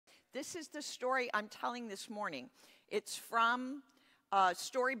This is the story I'm telling this morning. It's from a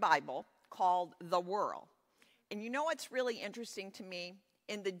story Bible called The Whirl. And you know what's really interesting to me?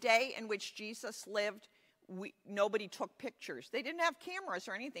 In the day in which Jesus lived, nobody took pictures. They didn't have cameras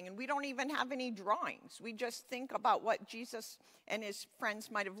or anything, and we don't even have any drawings. We just think about what Jesus and his friends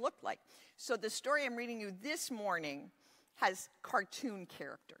might have looked like. So the story I'm reading you this morning has cartoon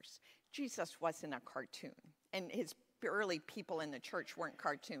characters. Jesus wasn't a cartoon, and his early people in the church weren't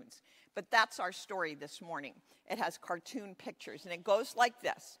cartoons. But that's our story this morning. It has cartoon pictures, and it goes like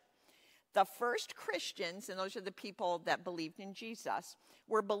this. The first Christians, and those are the people that believed in Jesus,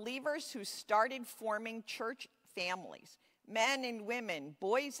 were believers who started forming church families. Men and women,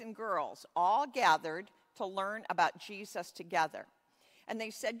 boys and girls, all gathered to learn about Jesus together. And they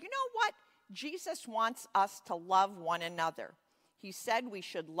said, you know what? Jesus wants us to love one another. He said we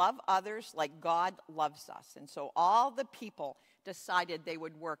should love others like God loves us. And so all the people decided they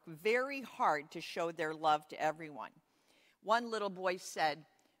would work very hard to show their love to everyone. One little boy said,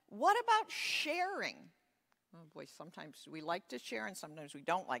 what about sharing? Oh boy, sometimes we like to share and sometimes we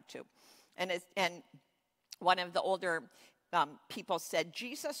don't like to. And one of the older people said,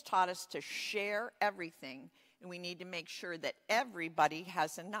 Jesus taught us to share everything, and we need to make sure that everybody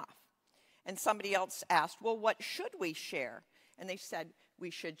has enough. And somebody else asked, well, what should we share? And they said, we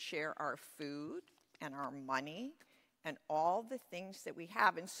should share our food and our money and all the things that we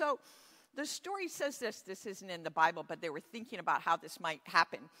have. And so the story says this isn't in the Bible, but they were thinking about how this might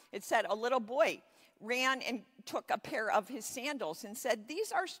happen. It said a little boy ran and took a pair of his sandals and said,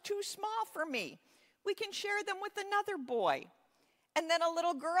 these are too small for me. We can share them with another boy. And then a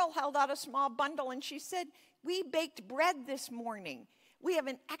little girl held out a small bundle and she said, we baked bread this morning. We have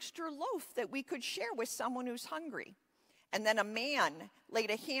an extra loaf that we could share with someone who's hungry. And then a man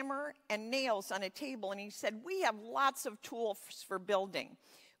laid a hammer and nails on a table and he said, we have lots of tools for building.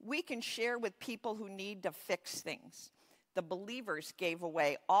 We can share with people who need to fix things. The believers gave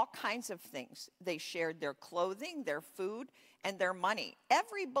away all kinds of things. They shared their clothing, their food, and their money.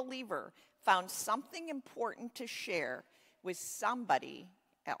 Every believer found something important to share with somebody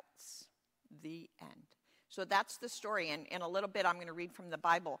else. The end. So that's the story. And in a little bit, I'm going to read from the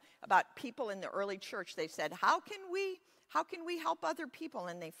Bible about people in the early church. They said, how can we help other people?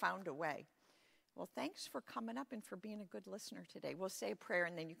 And they found a way. Well, thanks for coming up and for being a good listener today. We'll say a prayer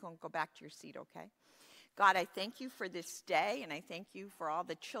and then you can go back to your seat, okay? God, I thank you for this day, and I thank you for all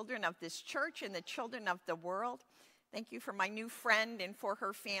the children of this church and the children of the world. Thank you for my new friend and for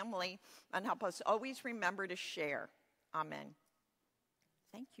her family, and help us always remember to share. Amen.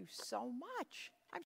 Thank you so much.